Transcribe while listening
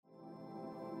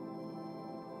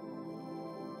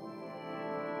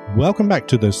Welcome back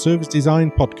to the Service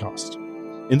Design Podcast.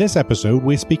 In this episode,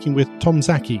 we're speaking with Tom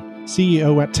Szaky,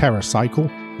 CEO at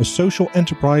Terracycle, a social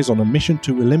enterprise on a mission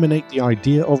to eliminate the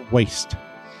idea of waste.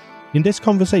 In this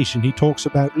conversation, he talks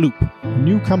about Loop, a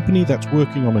new company that's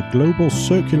working on a global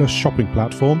circular shopping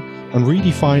platform and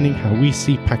redefining how we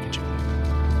see packaging.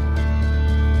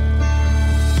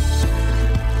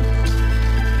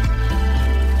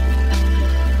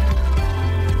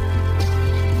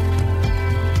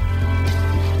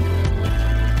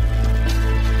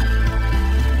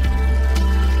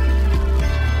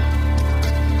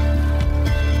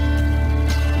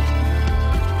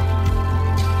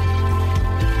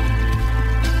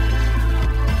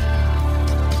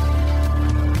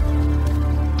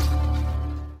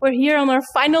 We're here on our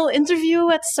final interview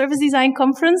at Service Design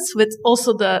Conference with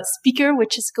also the speaker,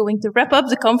 which is going to wrap up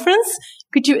the conference.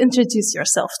 Could you introduce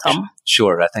yourself, Tom?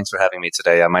 Sure. Thanks for having me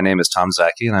today. My name is Tom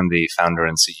Szaky, and I'm the founder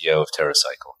and CEO of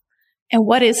Terracycle. And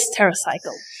what is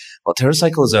Terracycle? Well,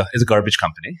 Terracycle is a garbage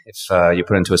company, if you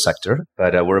put it into a sector,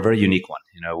 but we're a very unique one.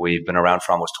 We've been around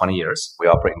for almost 20 years. We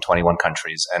operate in 21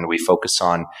 countries, and we focus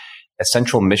on a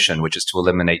central mission, which is to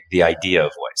eliminate the idea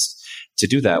of waste. To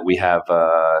do that, we have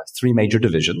three major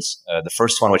divisions. The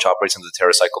first one, which operates under the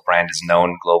Terracycle brand, is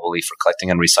known globally for collecting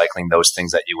and recycling those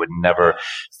things that you would never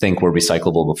think were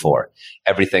recyclable before.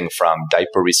 Everything from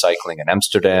diaper recycling in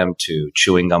Amsterdam to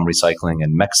chewing gum recycling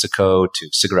in Mexico to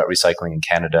cigarette recycling in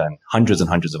Canada and hundreds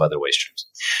of other waste streams.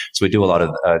 So we do a lot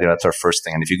of, that's our first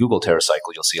thing. And if you Google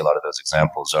Terracycle, you'll see a lot of those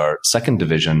examples. Our second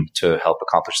division to help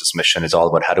accomplish this mission is all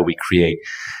about how do we create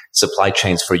supply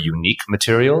chains for unique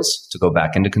materials to go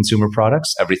back into consumer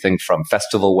products, everything from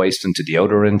festival waste into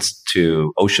deodorants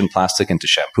to ocean plastic into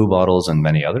shampoo bottles and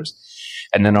many others.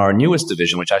 And then our newest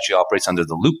division, which actually operates under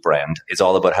the Loop brand, is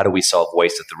all about how do we solve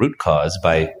waste at the root cause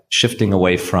by shifting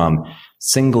away from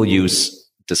single-use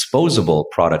disposable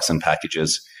products and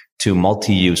packages to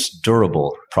multi-use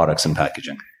durable products and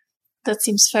packaging. That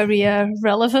seems very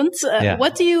relevant.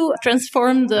 What do you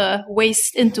transform the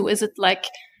waste into? Is it like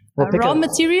raw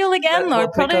material again or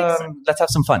products? Let's have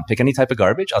some fun. Pick any type of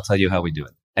garbage. I'll tell you how we do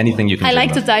it. Anything you can. I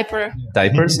like the diaper.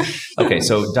 Diapers? Okay,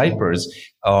 so diapers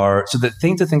are, so the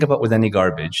thing to think about with any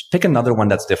garbage, pick another one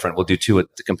that's different. We'll do two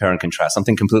to compare and contrast,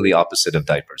 something completely opposite of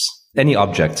diapers. Any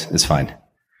object is fine.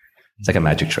 It's like a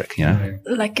magic trick,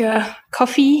 Like a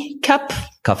coffee cup.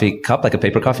 Coffee cup, like a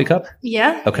paper coffee cup?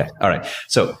 Yeah. Okay. All right.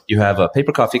 So you have a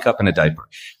paper coffee cup and a diaper.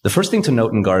 The first thing to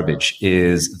note in garbage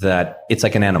is that it's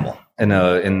like an animal. In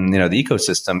the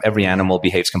ecosystem, every animal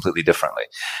behaves completely differently.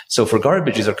 So for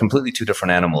garbage, these are completely two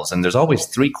different animals. And there's always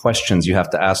three questions you have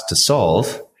to ask to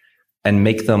solve and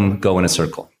make them go in a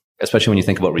circle, especially when you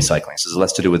think about recycling. So there's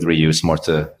less to do with reuse, more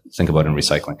to think about in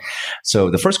recycling. So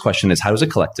the first question is, how is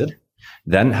it collected?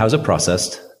 Then how's it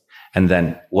processed? And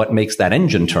then what makes that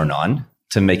engine turn on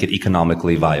to make it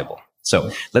economically viable?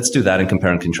 So let's do that and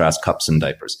compare and contrast cups and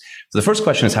diapers. So the first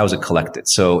question is, how is it collected?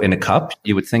 So in a cup,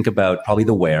 you would think about probably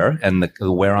the wear, and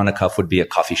the wear on a cup would be a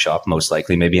coffee shop, most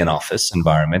likely, maybe an office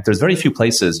environment. There's very few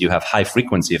places you have high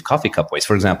frequency of coffee cup waste.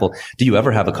 For example, do you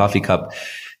ever have a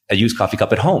used coffee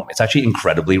cup at home? It's actually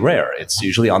incredibly rare. It's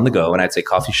usually on the go. And I'd say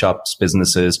coffee shops,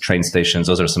 businesses, train stations,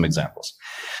 those are some examples.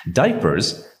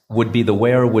 Diapers would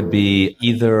be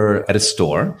either at a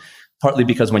store, partly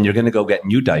because when you're going to go get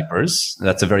new diapers,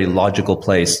 that's a very logical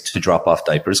place to drop off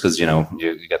diapers because, you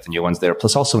get the new ones there,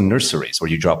 plus also nurseries where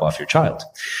you drop off your child.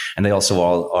 And they also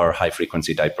all are high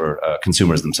frequency diaper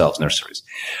consumers themselves, nurseries.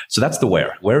 So that's the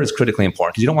where. Where is critically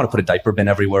important because you don't want to put a diaper bin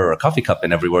everywhere or a coffee cup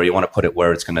bin everywhere. You want to put it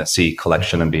where it's going to see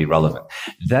collection and be relevant.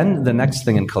 Then the next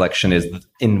thing in collection is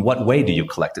in what way do you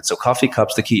collect it? So coffee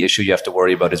cups, the key issue you have to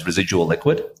worry about is residual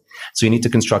liquid. So you need to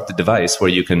construct a device where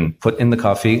you can put in the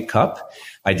coffee cup,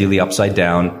 ideally upside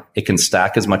down. It can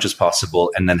stack as much as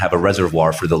possible and then have a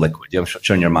reservoir for the liquid. I'm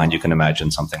sure in your mind you can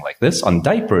imagine something like this. On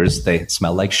diapers, they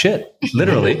smell like shit,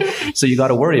 literally. So you got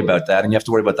to worry about that, and you have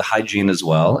to worry about the hygiene as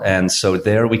well. And so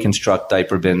there we construct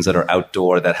diaper bins that are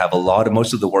outdoor that have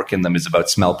most of the work in them is about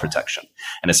smell protection.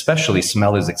 And especially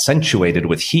smell is accentuated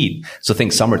with heat. So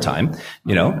think summertime,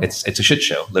 it's a shit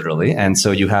show, literally. And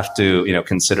so you have to,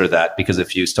 consider that because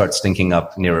if you start stinking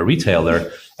up near a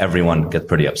retailer, everyone gets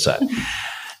pretty upset.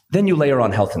 Then you layer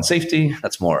on health and safety.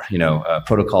 That's more,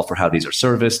 protocol for how these are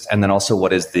serviced. And then also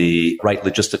what is the right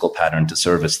logistical pattern to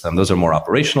service them? Those are more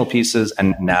operational pieces.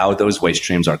 And now those waste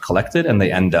streams are collected and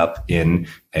they end up in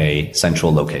a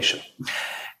central location.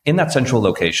 In that central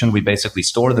location, we basically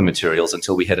store the materials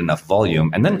until we hit enough volume.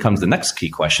 And then comes the next key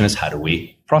question is how do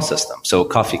we process them. So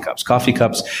coffee cups. Coffee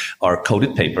cups are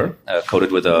coated paper,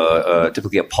 coated with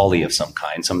typically a poly of some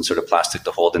kind, some sort of plastic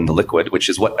to hold in the liquid, which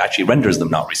is what actually renders them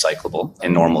not recyclable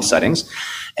in normal settings.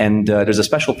 And there's a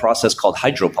special process called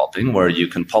hydropulping, where you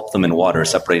can pulp them in water,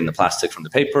 separating the plastic from the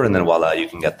paper, and then voila, you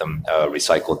can get them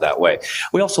recycled that way.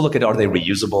 We also look at, are they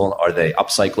reusable? Are they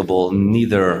upcyclable?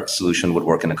 Neither solution would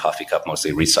work in a coffee cup,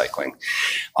 mostly recycling.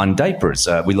 On diapers,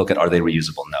 we look at, are they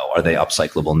reusable? No. Are they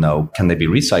upcyclable? No. Can they be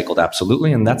recycled?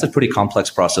 Absolutely. And that's a pretty complex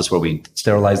process where we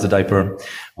sterilize the diaper.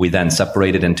 We then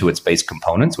separate it into its base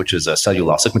components, which is a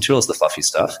cellulosic material, is the fluffy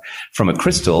stuff, from a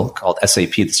crystal called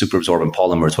SAP, the superabsorbent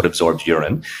polymer, is what absorbs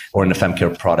urine, or in a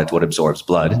femcare product, what absorbs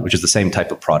blood, which is the same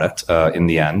type of product in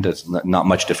the end. There's not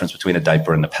much difference between a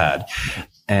diaper and a pad.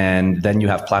 And then you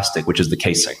have plastic, which is the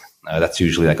casing. That's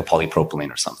usually like a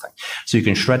polypropylene or something. So you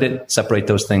can shred it, separate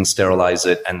those things, sterilize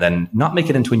it, and then not make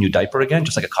it into a new diaper again,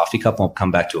 just like a coffee cup won't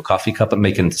come back to a coffee cup, but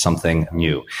make it into something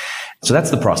new. So that's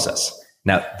the process.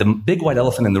 Now, the big white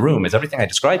elephant in the room is everything I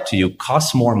described to you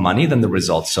costs more money than the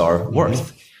results are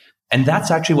worth. And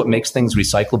that's actually what makes things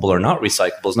recyclable or not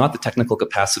recyclable, is not the technical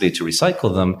capacity to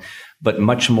recycle them, but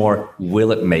much more,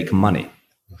 will it make money?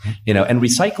 And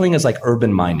recycling is like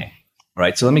urban mining.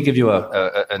 Right. So let me give you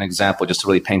an example just to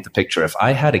really paint the picture. If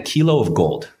I had a kilo of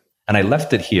gold and I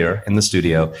left it here in the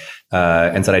studio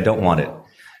and said, I don't want it,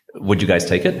 would you guys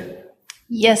take it?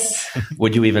 Yes.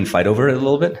 Would you even fight over it a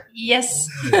little bit? Yes.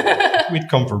 We'd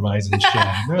compromise and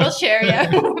share. We'll share, yeah.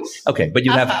 Okay. But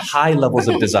you have high levels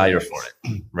of desire for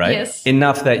it, right? Yes.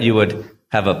 Enough that you would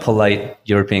have a polite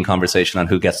European conversation on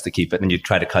who gets to keep it, and you'd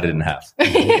try to cut it in half.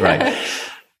 Right.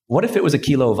 What if it was a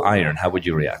kilo of iron? How would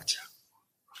you react?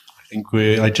 I think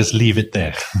I'd just leave it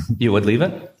there. You would leave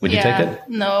it? Would you take it?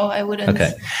 No, I wouldn't.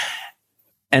 Okay.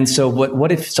 And so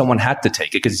what if someone had to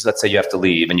take it? Because let's say you have to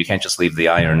leave and you can't just leave the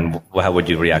iron. How would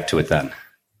you react to it then?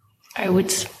 I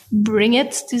would bring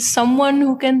it to someone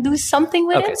who can do something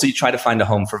with it. Okay, so you try to find a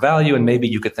home for value, and maybe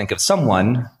you could think of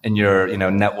someone in your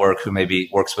network who maybe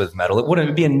works with metal. It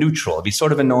wouldn't be a neutral. It'd be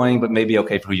sort of annoying, but maybe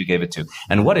okay for who you gave it to.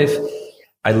 And what if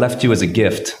I left you as a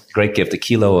gift, great gift, a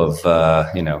kilo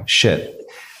of shit?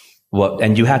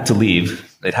 And you had to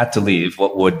leave. It had to leave.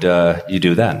 What would you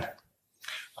do then?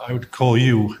 I would call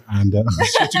you and no,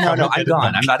 I'm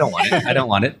gone. I don't want it. I don't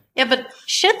want it. Yeah, but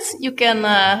shit, you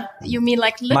can. You mean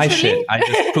like literally? My shit. I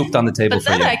just pooped on the table but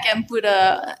for you. But then I can put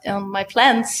on my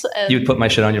plants. You would put my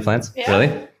shit on your plants? Yeah.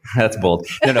 Really? That's bold.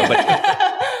 No, but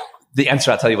the answer,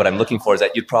 I'll tell you what I'm looking for, is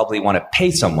that you'd probably want to pay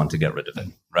someone to get rid of it,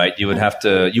 right? You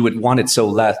would want it so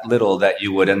little that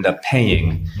you would end up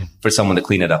paying for someone to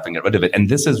clean it up and get rid of it. And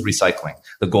this is recycling.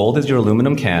 The gold is your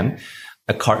aluminum can.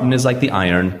 A carton is like the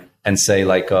iron. And say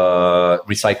like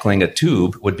recycling a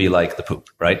tube would be like the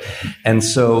poop, right? And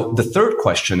so the third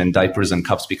question in diapers and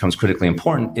cups becomes critically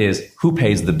important is who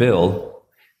pays the bill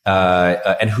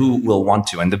and who will want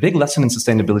to. And the big lesson in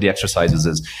sustainability exercises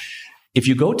is if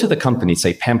you go to the company,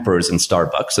 say Pampers and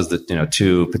Starbucks as the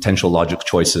two potential logical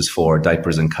choices for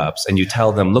diapers and cups, and you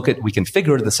tell them, look, we can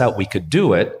figure this out, we could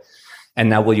do it,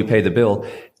 and now will you pay the bill?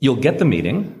 You'll get the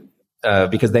meeting.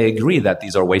 Because they agree that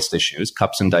these are waste issues.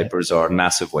 Cups and diapers are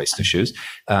massive waste issues.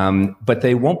 But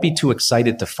they won't be too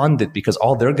excited to fund it because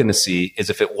all they're going to see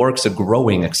is if it works, a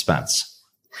growing expense.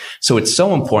 So it's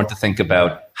so important to think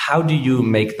about how do you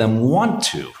make them want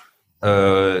to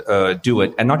do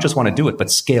it, and not just want to do it, but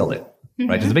scale it,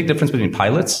 right? There's a big difference between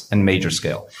pilots and major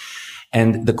scale.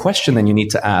 And the question then you need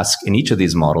to ask in each of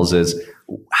these models is,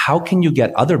 how can you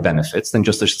get other benefits than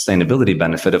just the sustainability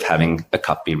benefit of having a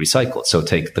cup be recycled? So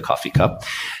take the coffee cup.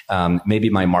 Maybe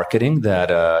my marketing that,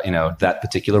 that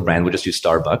particular brand would just use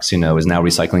Starbucks, is now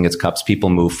recycling its cups. People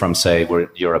move from, say, we're in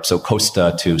Europe, so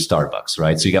Costa to Starbucks,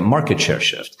 right? So you get market share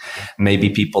shift. Maybe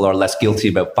people are less guilty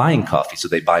about buying coffee, so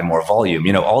they buy more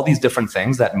volume. All these different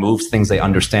things that moves things they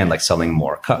understand, like selling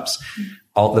more cups.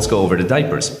 Let's go over to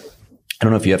diapers. I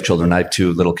don't know if you have children. I have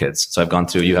 2 little kids. So I've gone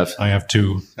through, you have? I have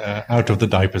 2 out of the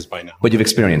diapers by now. But you've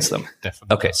experienced them?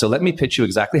 Definitely. Okay, so let me pitch you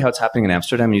exactly how it's happening in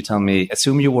Amsterdam. You tell me,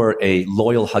 assume you were a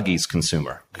loyal Huggies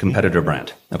consumer, competitor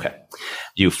brand. Okay.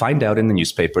 You find out in the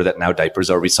newspaper that now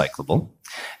diapers are recyclable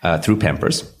through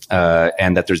Pampers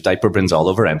and that there's diaper bins all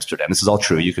over Amsterdam. This is all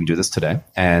true. You can do this today.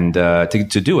 And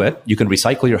to do it, you can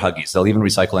recycle your Huggies. They'll even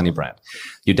recycle any brand.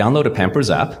 You download a Pampers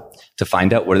app to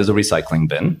find out where there's a recycling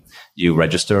bin. You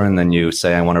register and then you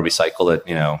say, I want to recycle it,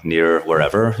 near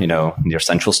wherever, near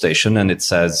Central Station. And it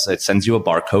sends you a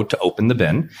barcode to open the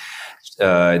bin.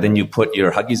 Then you put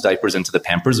your Huggies diapers into the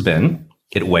Pampers bin.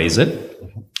 It weighs it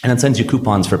and it sends you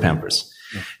coupons for Pampers.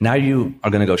 Yeah. Now you are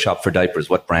going to go shop for diapers.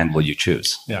 What brand will you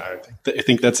choose? Yeah, I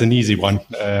think that's an easy one.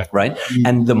 Right.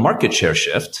 And the market share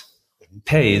shift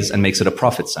pays and makes it a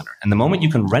profit center. And the moment you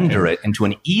can render it into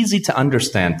an easy to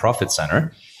understand profit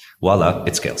center, voila,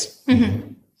 it scales.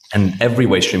 And every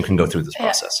waste stream can go through this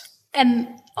process. And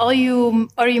are you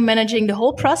managing the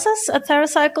whole process at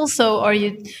Terracycle? So are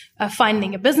you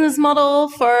finding a business model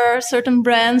for certain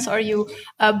brands? Are you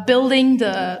building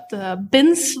the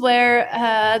bins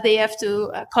where they have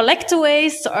to collect the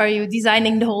waste? Are you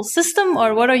designing the whole system,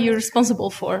 or what are you responsible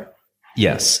for?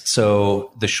 Yes.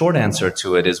 So the short answer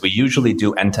to it is we usually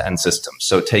do end-to-end systems.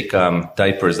 So take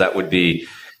diapers, that would be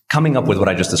coming up with what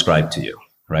I just described to you.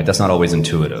 Right? That's not always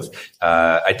intuitive.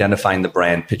 Identifying the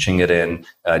brand, pitching it in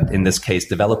this case,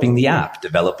 developing the app,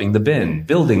 developing the bin,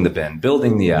 building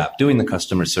the app, doing the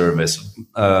customer service,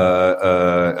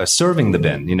 serving the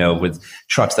bin, with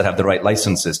trucks that have the right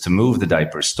licenses to move the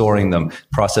diapers, storing them,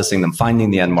 processing them,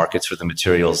 finding the end markets for the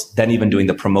materials, then even doing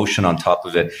the promotion on top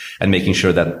of it and making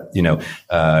sure that,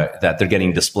 that they're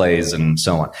getting displays and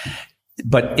so on.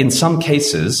 But in some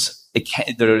cases,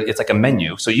 it's like a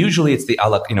menu. So usually it's the a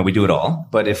la, we do it all.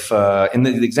 But if, in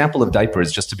the example of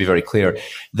diapers, just to be very clear,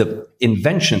 the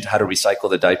invention to how to recycle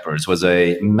the diapers was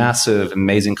a massive,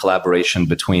 amazing collaboration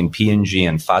between P&G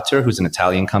and Fater, who's an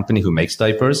Italian company who makes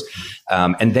diapers.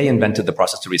 And they invented the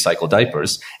process to recycle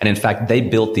diapers. And in fact, they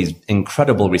built these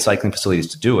incredible recycling facilities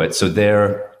to do it. So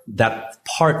that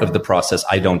part of the process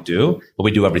I don't do, but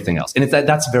we do everything else. And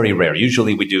that's very rare.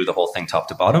 Usually we do the whole thing top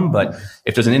to bottom, but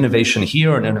if there's an innovation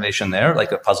here or an innovation there,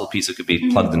 like a puzzle piece, it could be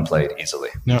plugged and played easily.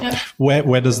 Yeah.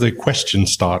 Where does the question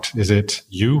start? Is it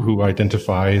you who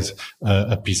identifies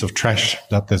a piece of trash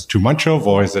that there's too much of,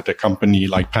 or is it a company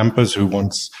like Pampers who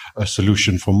wants a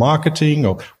solution for marketing,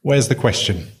 or where's the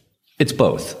question? It's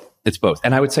both. It's both.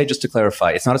 And I would say, just to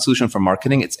clarify, it's not a solution for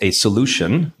marketing. It's a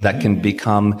solution that can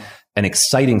become an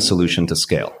exciting solution to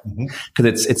scale,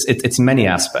 because it's many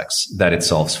aspects that it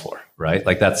solves for, right?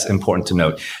 Like that's important to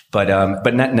note. But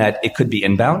net, it could be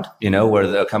inbound, where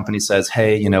the company says,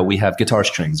 hey, we have guitar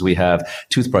strings, we have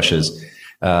toothbrushes.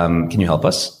 Can you help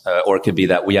us? Or it could be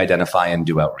that we identify and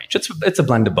do outreach. It's a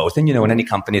blend of both. And, in any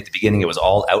company at the beginning, it was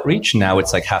all outreach. Now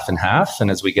it's like half and half. And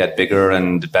as we get bigger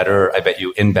and better, I bet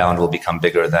you inbound will become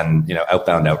bigger than,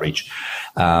 outbound outreach.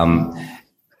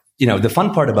 The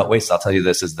fun part about waste, I'll tell you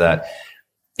this, is that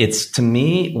it's, to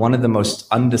me, one of the most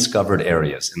undiscovered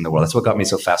areas in the world. That's what got me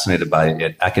so fascinated by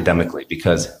it academically,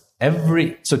 because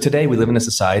so today we live in a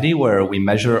society where we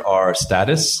measure our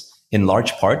status in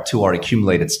large part to our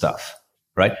accumulated stuff,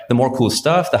 right? The more cool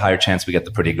stuff, the higher chance we get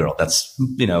the pretty girl. That's,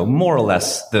 more or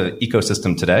less the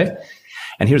ecosystem today.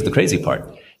 And here's the crazy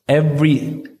part.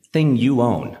 Everything you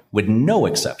own, with no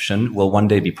exception, will one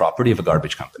day be property of a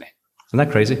garbage company. Isn't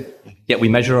that crazy? Yet we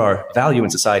measure our value in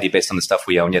society based on the stuff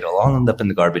we own, yet it'll all end up in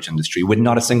the garbage industry with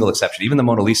not a single exception. Even the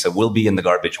Mona Lisa will be in the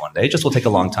garbage one day. It just will take a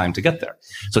long time to get there.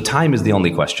 So time is the only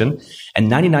question.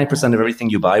 And 99% of everything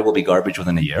you buy will be garbage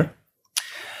within a year.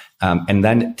 And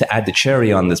then to add the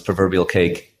cherry on this proverbial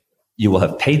cake, you will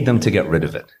have paid them to get rid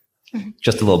of it.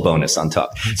 Just a little bonus on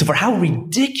top. So for how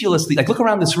ridiculously, look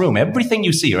around this room, everything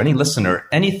you see, or any listener,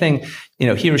 anything,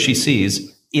 he or she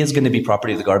sees is going to be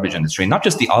property of the garbage industry. And not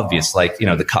just the obvious,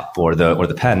 the cup or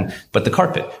the pen, but the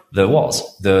carpet, the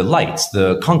walls, the lights,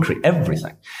 the concrete,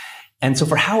 everything. And so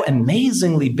for how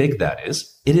amazingly big that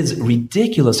is, it is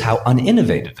ridiculous how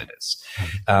uninnovative it is.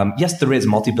 Yes, there is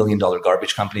multi-billion-dollar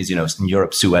garbage companies, in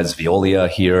Europe, Suez, Veolia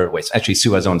here. Actually,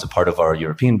 Suez owns a part of our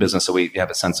European business, so we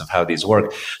have a sense of how these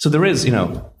work. So there is,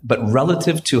 but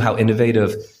relative to how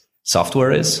innovative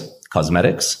software is,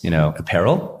 cosmetics,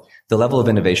 apparel, the level of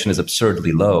innovation is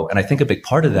absurdly low. And I think a big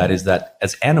part of that is that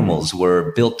as animals,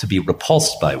 we're built to be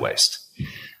repulsed by waste.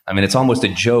 I mean, it's almost a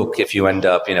joke if you end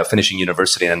up, finishing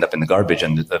university and end up in the garbage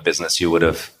business, you would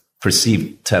have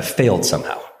perceived to have failed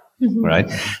somehow, right?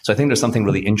 So I think there's something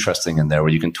really interesting in there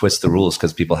where you can twist the rules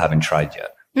because people haven't tried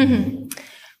yet.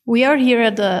 We are here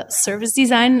at the Service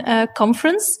Design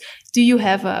Conference. Do you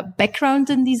have a background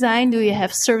in design? Do you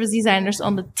have service designers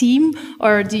on the team?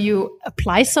 Or do you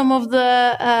apply some of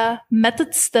the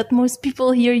methods that most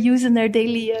people here use in their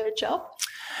daily job?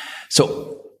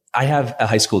 So I have a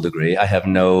high school degree. I have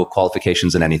no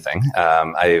qualifications in anything.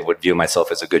 I would view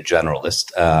myself as a good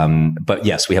generalist. But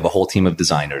yes, we have a whole team of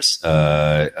designers,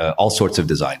 all sorts of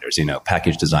designers,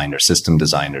 package designers, system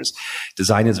designers.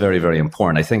 Design is very, very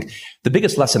important. I think the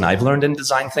biggest lesson I've learned in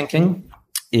design thinking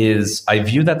is I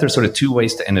view that there's sort of two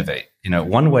ways to innovate.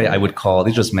 One way I would call,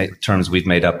 these are just terms we've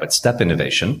made up, but step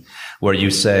innovation, where you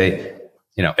say,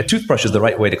 a toothbrush is the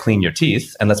right way to clean your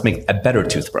teeth, and let's make a better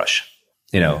toothbrush.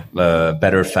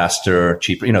 Better, faster,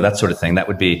 cheaper, that sort of thing. That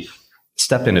would be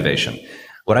step innovation.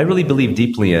 What I really believe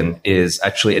deeply in is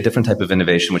actually a different type of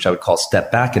innovation, which I would call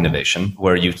step back innovation,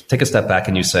 where you take a step back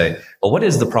and you say, well, what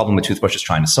is the problem the toothbrush is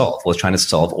trying to solve? Well, it's trying to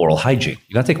solve oral hygiene.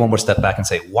 You got to take one more step back and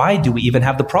say, why do we even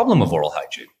have the problem of oral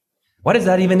hygiene? Why does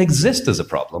that even exist as a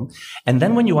problem? And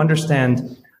then when you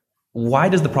understand why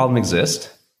does the problem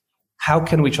exist, how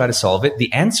can we try to solve it?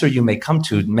 The answer you may come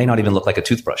to may not even look like a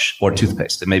toothbrush or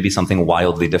toothpaste. It may be something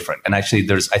wildly different. And actually,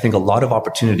 there's, I think, a lot of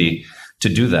opportunity to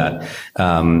do that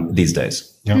these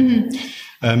days. Yeah.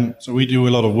 Mm-hmm. So we do a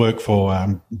lot of work for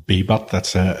BBAT.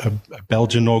 That's a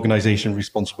Belgian organization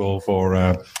responsible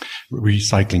for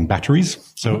recycling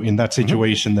batteries. So in that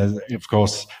situation, of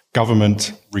course,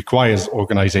 government requires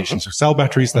organizations who sell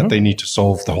batteries that they need to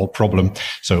solve the whole problem.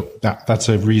 So that's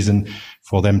a reason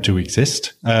for them to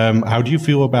exist. How do you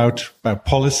feel about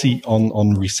policy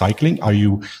on recycling? Are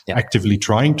you actively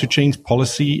trying to change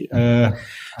policy and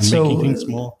making things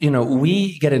more?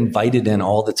 We get invited in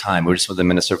all the time. We were just with the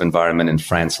Minister of Environment in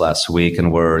France last week,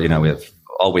 and we have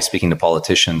always speaking to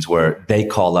politicians where they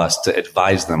call us to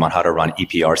advise them on how to run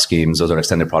EPR schemes. Those are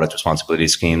extended product responsibility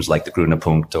schemes like the Grüne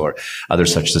Punkt or other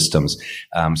such systems.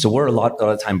 So we're a lot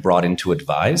of the time brought in to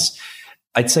advise.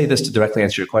 I'd say this to directly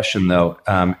answer your question, though.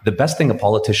 The best thing a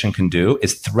politician can do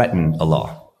is threaten a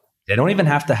law. They don't even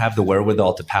have to have the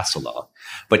wherewithal to pass a law.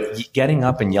 But getting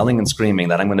up and yelling and screaming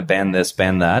that I'm going to ban this,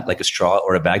 ban that, like a straw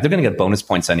or a bag, they're going to get bonus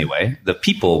points anyway. The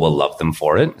people will love them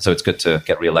for it. So it's good to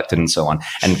get reelected and so on.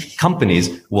 And companies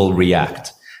will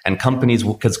react. And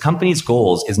because companies'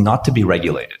 goals is not to be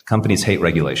regulated. Companies hate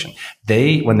regulation.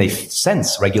 When they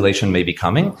sense regulation may be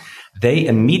coming, they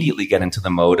immediately get into the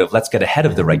mode of let's get ahead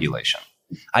of the regulation.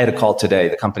 I had a call today,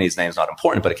 the company's name is not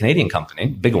important, but a Canadian company,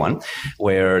 big one,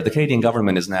 where the Canadian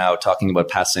government is now talking about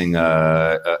passing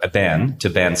a ban to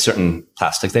ban certain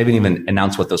plastics. They haven't even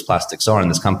announced what those plastics are in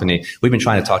this company. We've been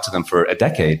trying to talk to them for a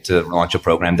decade to launch a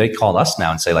program. They call us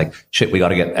now and say like, shit, we got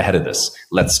to get ahead of this.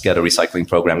 Let's get a recycling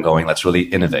program going. Let's really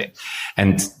innovate.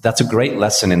 And that's a great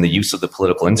lesson in the use of the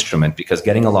political instrument, because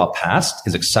getting a law passed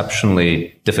is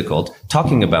exceptionally difficult.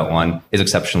 Talking about one is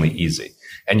exceptionally easy.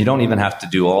 And you don't even have to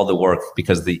do all the work,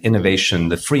 because the innovation,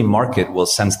 the free market will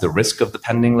sense the risk of the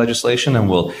pending legislation and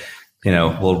will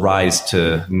rise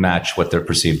to match what their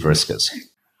perceived risk is.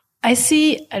 I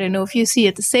don't know if you see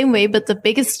it the same way, but the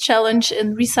biggest challenge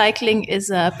in recycling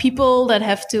is people that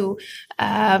have to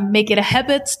make it a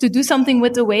habit to do something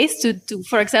with the waste.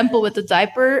 For example, with the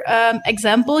diaper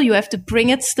example, you have to bring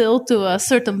it still to a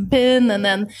certain bin, and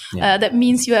then that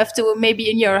means you have to maybe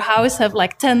in your house have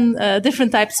like 10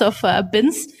 different types of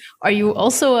bins. Are you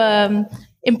also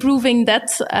improving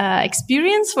that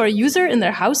experience for a user in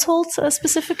their household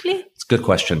specifically? It's a good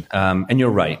question. And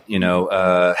you're right.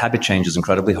 Habit change is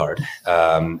incredibly hard.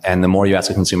 And the more you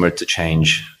ask a consumer to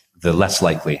change, the less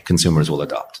likely consumers will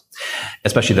adopt,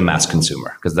 especially the mass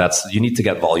consumer, because you need to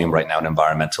get volume right now in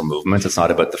environmental movements. It's not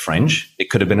about the fringe.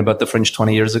 It could have been about the fringe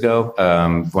 20 years ago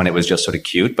when it was just sort of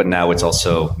cute, but now it's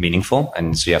also meaningful.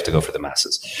 And so you have to go for the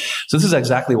masses. So this is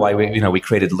exactly why we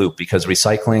created Loop, because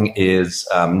recycling is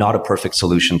not a perfect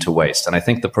solution to waste. And I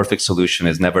think the perfect solution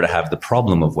is never to have the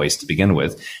problem of waste to begin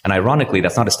with. And ironically,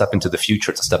 that's not a step into the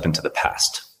future. It's a step into the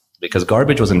past, because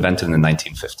garbage was invented in the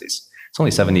 1950s. It's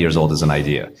only 70 years old as an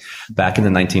idea. Back in the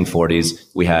 1940s,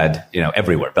 we had,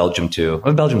 everywhere, Belgium too.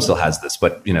 Well, Belgium still has this,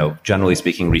 but, generally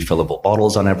speaking, refillable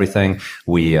bottles on everything.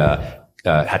 We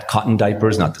had cotton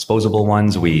diapers, not disposable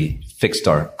ones. We fixed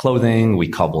our clothing. We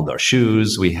cobbled our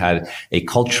shoes. We had a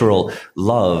cultural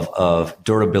love of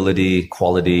durability,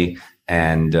 quality,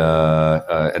 and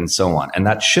so on. And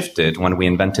that shifted when we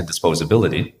invented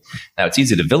disposability. Now, it's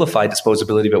easy to vilify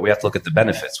disposability, but we have to look at the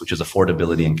benefits, which is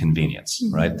affordability and convenience,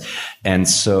 right? And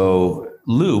so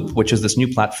Loop, which is this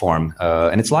new platform,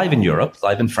 and it's live in Europe,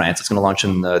 live in France. It's going to launch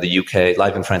in the UK,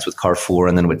 live in France with Carrefour,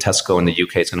 and then with Tesco in the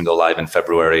UK, it's going to go live in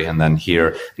February. And then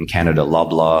here in Canada,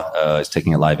 Loblaw is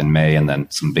taking it live in May, and then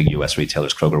some big US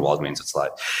retailers, Kroger, Walgreens, it's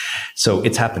live. So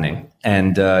it's happening.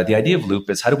 And the idea of Loop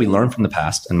is how do we learn from the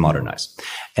past and modernize?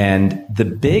 And the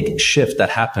big shift that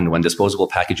happened when disposable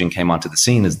packaging came onto the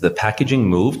scene is the packaging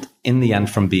moved in the end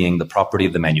from being the property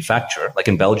of the manufacturer, like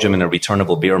in Belgium in a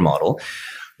returnable beer model.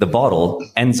 The bottle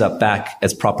ends up back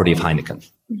as property of Heineken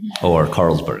or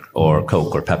Carlsberg or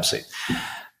Coke or Pepsi.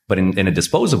 But in a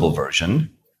disposable version,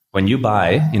 when you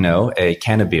buy, a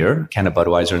can of beer, can of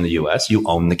Budweiser in the US, you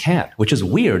own the can, which is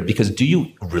weird because do you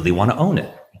really want to own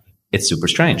it? It's super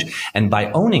strange. And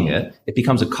by owning it, it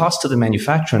becomes a cost to the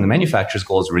manufacturer, and the manufacturer's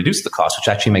goal is to reduce the cost, which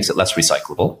actually makes it less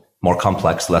recyclable, more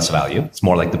complex, less value. It's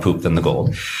more like the poop than the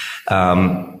gold.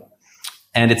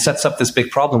 And it sets up this big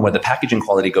problem where the packaging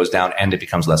quality goes down and it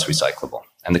becomes less recyclable.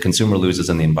 And the consumer loses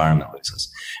and the environment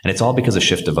loses. And it's all because of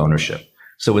shift of ownership.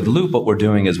 So with Loop, what we're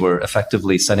doing is we're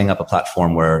effectively setting up a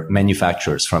platform where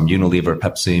manufacturers from Unilever,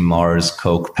 Pepsi, Mars,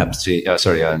 Coke, Pepsi,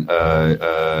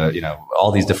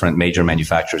 all these different major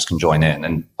manufacturers can join in,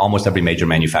 and almost every major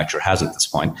manufacturer has at this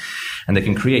point, and they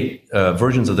can create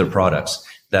versions of their products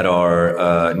that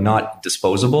are not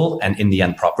disposable and in the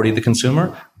end property of the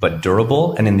consumer, but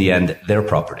durable and in the end their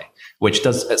property, which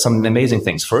does some amazing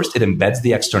things. First, it embeds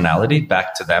the externality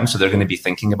back to them. So they're going to be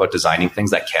thinking about designing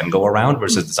things that can go around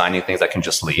versus designing things that can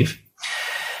just leave.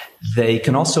 They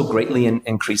can also greatly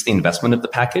increase the investment of the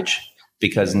package,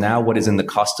 because now what is in the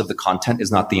cost of the content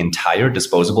is not the entire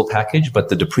disposable package, but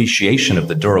the depreciation of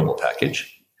the durable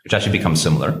package, which actually becomes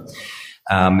similar.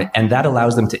 And that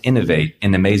allows them to innovate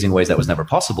in amazing ways that was never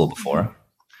possible before,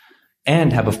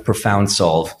 and have a profound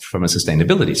solve from a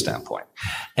sustainability standpoint.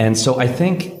 And so I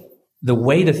think the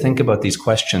way to think about these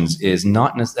questions is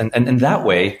not, and that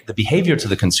way, the behavior to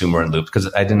the consumer in Loop,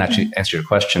 because I didn't actually answer your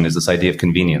question, is this idea of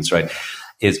convenience, right?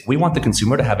 Is we want the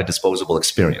consumer to have a disposable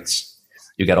experience.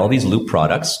 You get all these Loop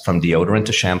products, from deodorant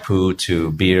to shampoo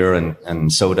to beer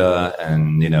and soda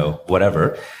and,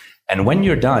 whatever. And when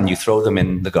you're done, you throw them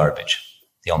in the garbage.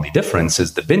 The only difference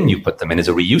is the bin you put them in is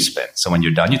a reuse bin. So when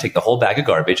you're done, you take the whole bag of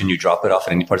garbage and you drop it off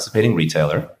at any participating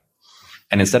retailer.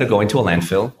 And instead of going to a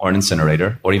landfill or an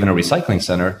incinerator or even a recycling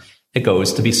center, it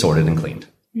goes to be sorted and cleaned.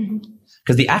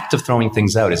 Because the act of throwing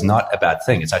things out is not a bad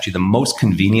thing. It's actually the most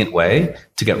convenient way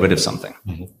to get rid of something.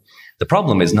 The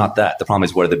problem is not that. The problem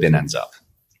is where the bin ends up.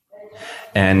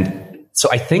 And so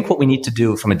I think what we need to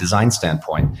do from a design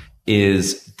standpoint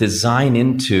is design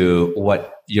into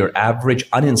what your average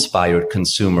uninspired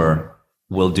consumer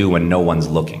will do when no one's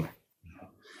looking.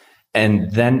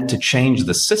 And then to change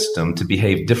the system to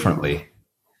behave differently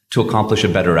to accomplish a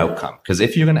better outcome. Because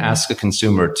if you're going to ask a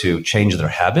consumer to change their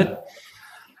habit,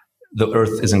 the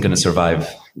earth isn't going to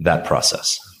survive that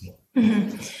process.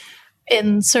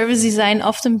 In service design,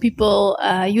 often people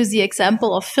use the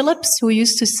example of Philips, who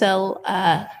used to sell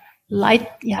light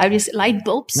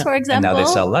bulbs, for example. And now they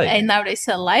sell light. And now they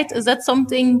sell light. Is that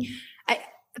something...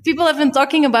 People have been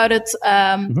talking about it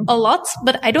a lot,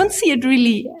 but I don't see it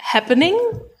really happening.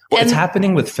 Well, it's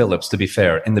happening with Philips, to be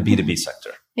fair, in the B2B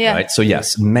sector. Yeah. Right? So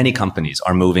yes, many companies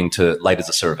are moving to light as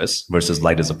a service versus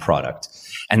light as a product.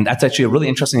 And that's actually a really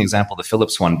interesting example, the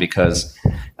Philips one, because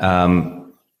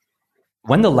when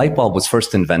the light bulb was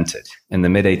first invented in the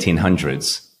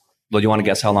mid-1800s, well, you want to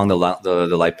guess how long the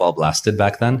light bulb lasted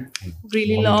back then?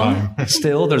 Really long.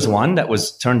 Still, there's one that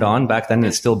was turned on back then and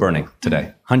it's still burning today,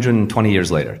 120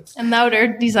 years later. And now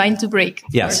they're designed to break.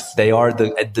 Yes, they are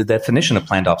the definition of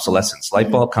planned obsolescence. Light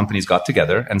bulb companies got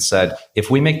together and said, if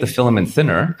we make the filament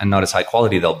thinner and not as high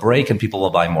quality, they'll break and people will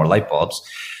buy more light bulbs,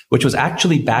 which was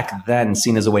actually back then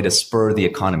seen as a way to spur the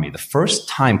economy. The first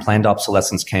time planned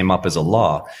obsolescence came up as a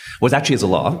law was actually as a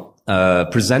law.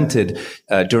 Presented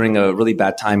during a really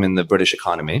bad time in the British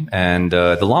economy. And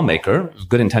the lawmaker,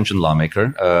 good-intentioned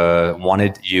lawmaker,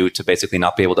 wanted you to basically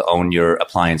not be able to own your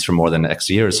appliance for more than X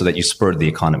years so that you spurred the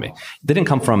economy. It didn't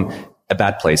come from a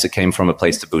bad place. It came from a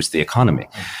place to boost the economy.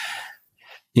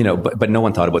 But no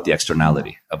one thought about the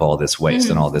externality of all this waste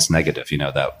and all this negative,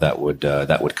 that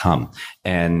would come.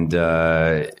 And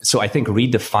so I think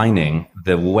redefining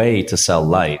the way to sell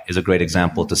light is a great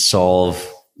example to solve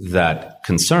that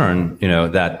concern,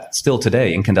 that still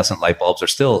today incandescent light bulbs are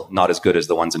still not as good as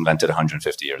the ones invented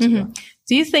 150 years ago.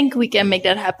 Do you think we can make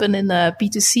that happen in the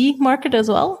B2C market as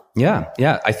well? Yeah.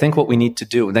 I think what we need to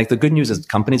do, the good news is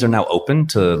companies are now open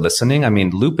to listening. I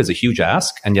mean, Loop is a huge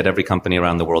ask, and yet every company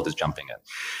around the world is jumping it.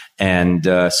 And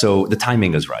so the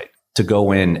timing is right to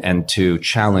go in and to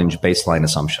challenge baseline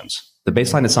assumptions. The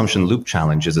baseline assumption Loop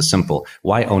challenge is as simple.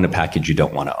 Why own a package you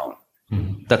don't want to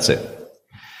own? That's it.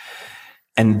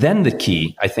 And then the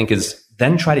key, I think, is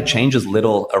then try to change as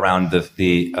little around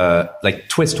the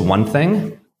twist one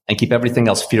thing and keep everything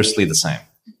else fiercely the same.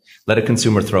 Let a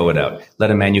consumer throw it out.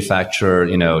 Let a manufacturer,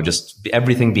 just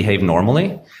everything behave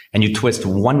normally, and you twist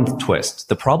one twist.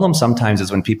 The problem sometimes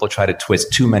is when people try to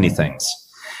twist too many things.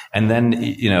 And then,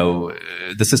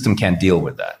 the system can't deal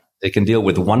with that. It can deal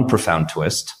with one profound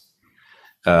twist,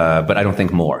 but I don't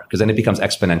think more, because then it becomes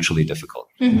exponentially difficult.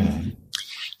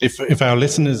 If our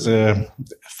listeners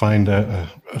find a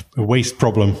waste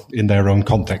problem in their own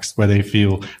context where they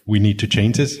feel we need to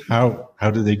change this, how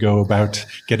do they go about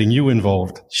getting you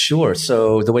involved? Sure.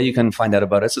 So the way you can find out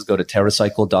about us is go to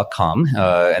Terracycle.com.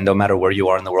 And no matter where you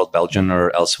are in the world, Belgium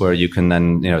or elsewhere, you can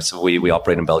then, so we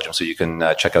operate in Belgium, so you can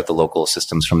check out the local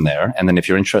systems from there. And then if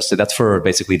you're interested, that's for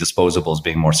basically disposables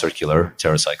being more circular,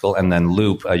 Terracycle. And then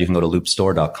Loop, you can go to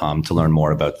loopstore.com to learn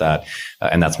more about that.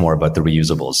 And that's more about the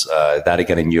reusables. That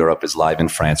again, in Europe, is live in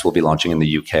France. We'll be launching in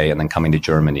the UK and then coming to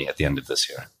Germany at the end of this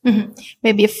year.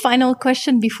 Maybe a final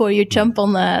question before you jump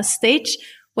on the stage.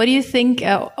 What do you think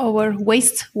our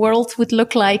waste world would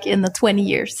look like in the 20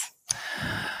 years?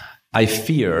 I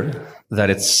fear that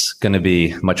it's going to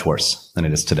be much worse than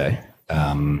it is today.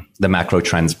 The macro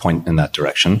trends point in that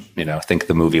direction. Think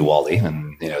the movie WALL-E,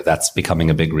 and that's becoming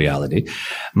a big reality.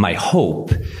 My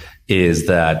hope is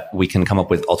that we can come up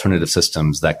with alternative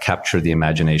systems that capture the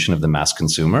imagination of the mass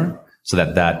consumer, so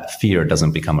that fear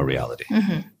doesn't become a reality.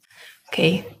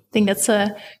 Okay. I think that's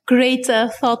a great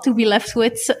thought to be left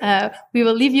with. We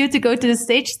will leave you to go to the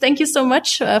stage. Thank you so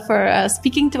much for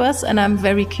speaking to us, and I'm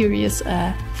very curious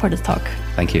for the talk.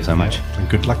 Thank you so much. And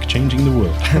good luck changing the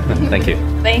world. Thank you.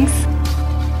 Thanks.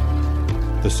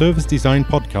 The Service Design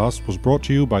Podcast was brought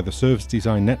to you by the Service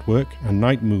Design Network and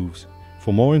Night Moves.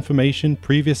 For more information,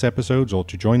 previous episodes, or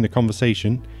to join the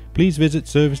conversation, please visit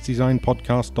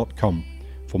servicedesignpodcast.com.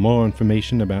 For more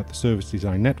information about the Service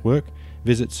Design Network,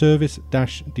 visit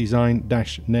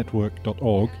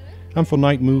service-design-network.org, and for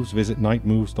Night Moves, visit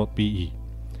nightmoves.be.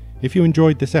 If you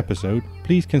enjoyed this episode,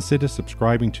 please consider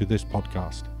subscribing to this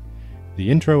podcast. The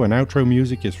intro and outro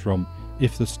music is from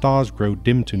If the Stars Grow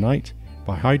Dim Tonight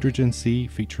by Hydrogen Sea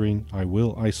featuring I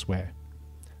Will, I Swear.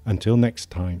 Until next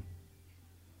time.